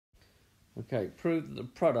Okay, prove that the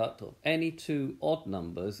product of any two odd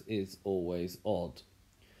numbers is always odd.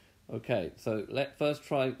 Okay, so let's first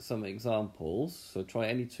try some examples. So try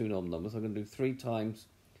any two odd numbers. I'm going to do 3 times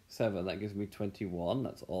 7. That gives me 21.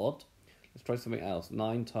 That's odd. Let's try something else.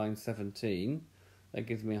 9 times 17. That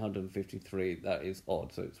gives me 153. That is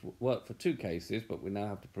odd. So it's worked for 2 cases, but we now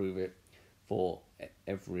have to prove it for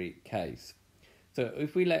every case. So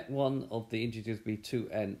if we let one of the integers be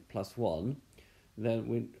 2n plus 1,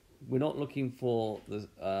 then we're not looking for the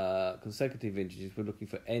consecutive integers, we're looking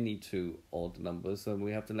for any two odd numbers, so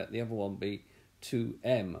we have to let the other one be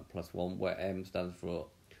 2m plus 1, where m stands for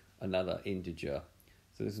another integer.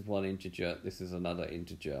 So this is one integer, this is another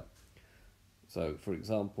integer. So, for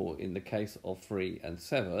example, in the case of 3 and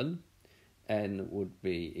 7, n would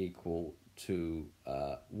be equal to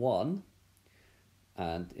 1,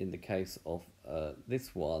 and in the case of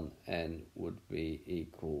this one, n would be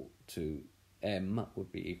equal to m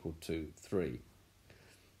would be equal to 3.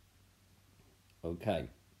 Okay,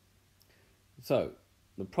 so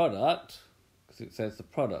the product, because it says the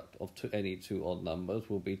product of any two odd numbers,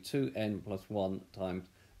 will be 2n plus 1 times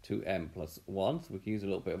 2m plus 1. So we can use a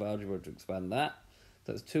little bit of algebra to expand that.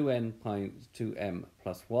 So that's 2n times 2m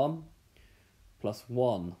plus 1 plus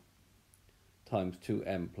 1 times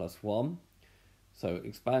 2m plus 1. So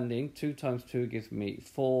expanding, 2 times 2 gives me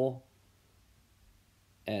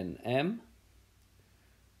 4nm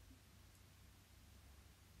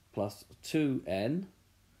plus 2n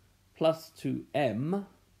plus 2m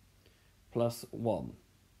plus 1.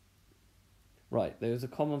 Right, there's a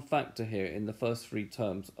common factor here in the first 3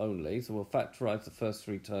 terms only, so we'll factorise the first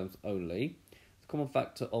 3 terms only. It's a common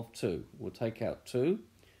factor of 2. We'll take out 2,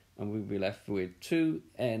 and we'll be left with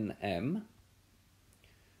 2nm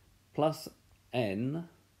plus n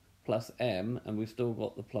plus m, and we've still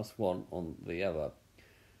got the plus 1 on the other.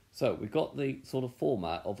 So we've got the sort of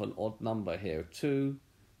format of an odd number here, 2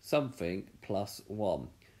 something plus 1.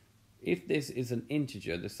 If this is an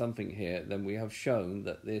integer, there's something here, then we have shown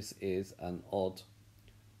that this is an odd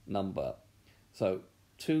number. So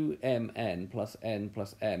 2mn plus n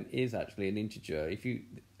plus m is actually an integer. If you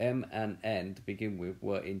m and n to begin with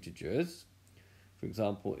were integers, for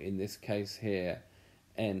example, in this case here,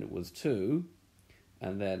 n was 2,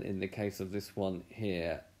 and then in the case of this one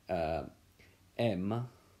here, m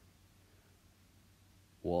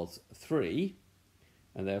was 3,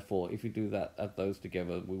 and therefore if you do that, add those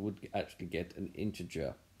together, we would actually get an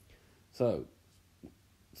integer. So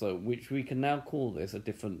which we can now call this a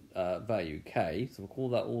different value, k. So we'll call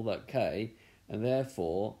that all that k, and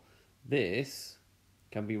therefore this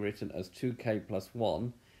can be written as 2k plus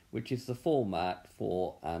 1, which is the format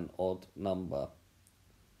for an odd number.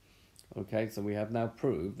 Okay, so we have now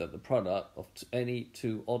proved that the product of any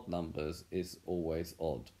two odd numbers is always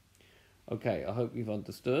odd. Okay, I hope you've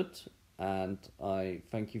understood, and I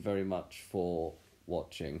thank you very much for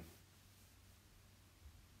watching.